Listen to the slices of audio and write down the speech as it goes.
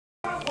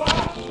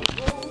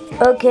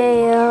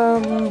Okay,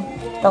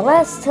 the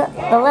last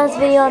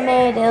video I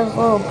made, it was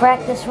a little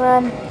practice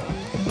run.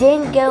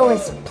 Didn't go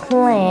as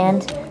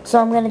planned, so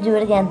I'm gonna do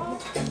it again.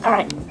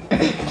 Alright,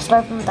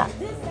 start from the top.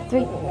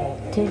 3,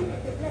 2,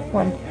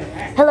 1.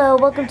 Hello,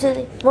 welcome to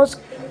the most...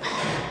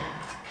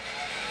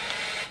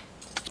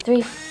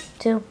 3,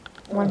 2,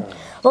 1.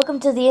 Welcome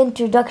to the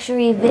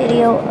introductory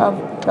video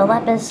of the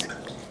Lapis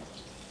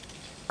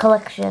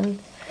collection.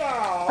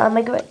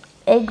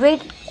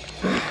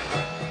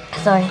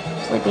 Sorry,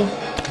 sleepy.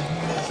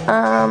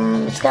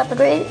 It's got the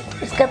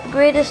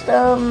greatest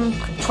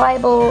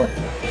tribal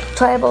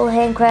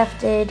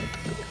handcrafted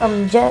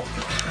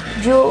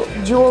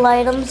jewel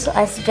items.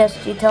 I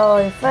suggest you tell all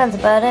your friends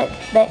about it.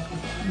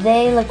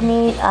 They look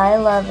neat. I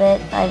love it.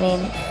 I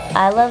mean,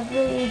 I love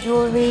the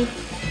jewelry.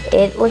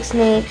 It looks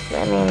neat.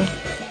 I mean,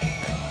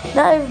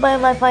 not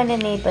everybody might find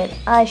it neat, but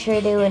I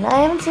sure do. And I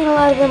haven't seen a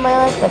lot of it in my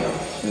life, but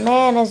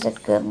man, is it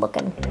good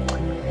looking.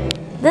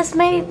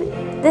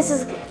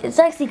 It's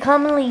actually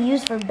commonly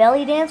used for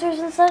belly dancers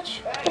and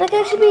such, but it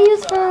can actually be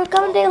used for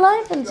common day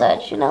life and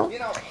such, you know.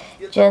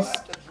 Just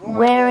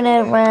wearing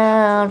it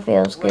around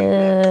feels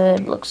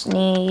good, looks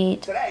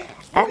neat.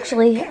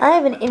 Actually, I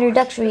have an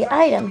introductory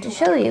item to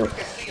show you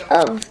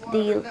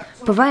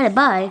provided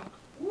by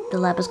the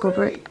Lapis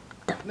Corporate.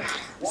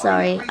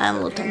 Sorry, I'm a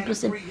little tongue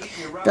twisted.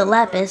 The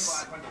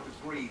Lapis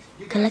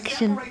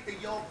collection.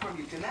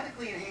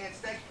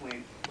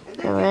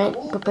 Alright,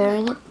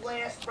 preparing it.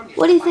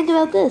 What do you think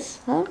about this,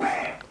 huh?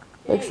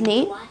 Looks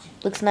neat.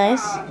 Looks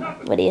nice.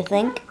 What do you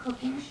think?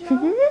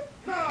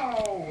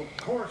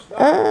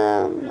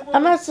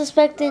 I'm not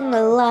suspecting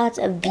a lot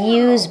of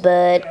views,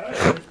 but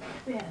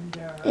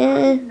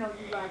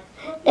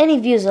any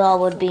views at all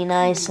would be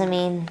nice. I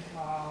mean,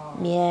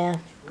 yeah.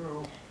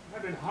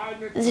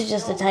 This is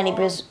just a tiny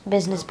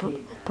business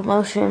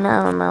promotion.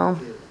 I don't know.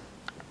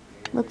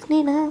 Looks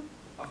neat, huh?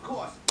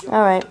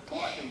 Alright.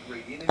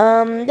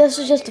 This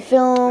is just a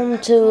film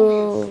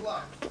to,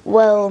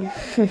 well,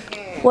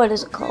 what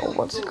is it called?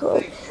 What's it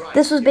called?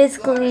 This was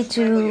basically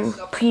to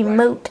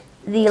promote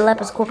the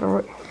Lapis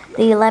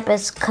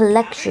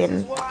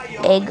collection,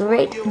 a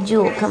great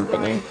jewel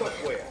company.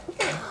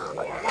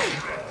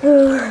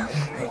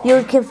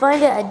 You can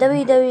find it at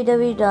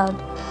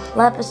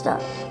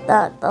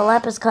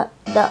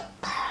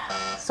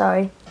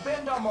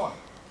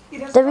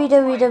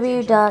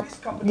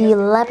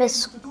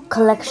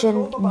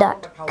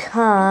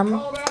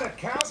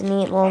It's a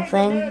neat little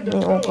thing, neat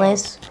little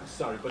place.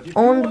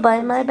 Owned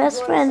by my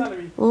best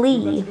friend,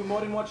 Lee.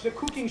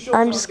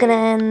 I'm just gonna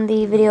end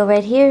the video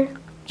right here.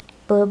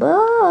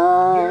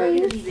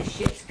 Bye-bye.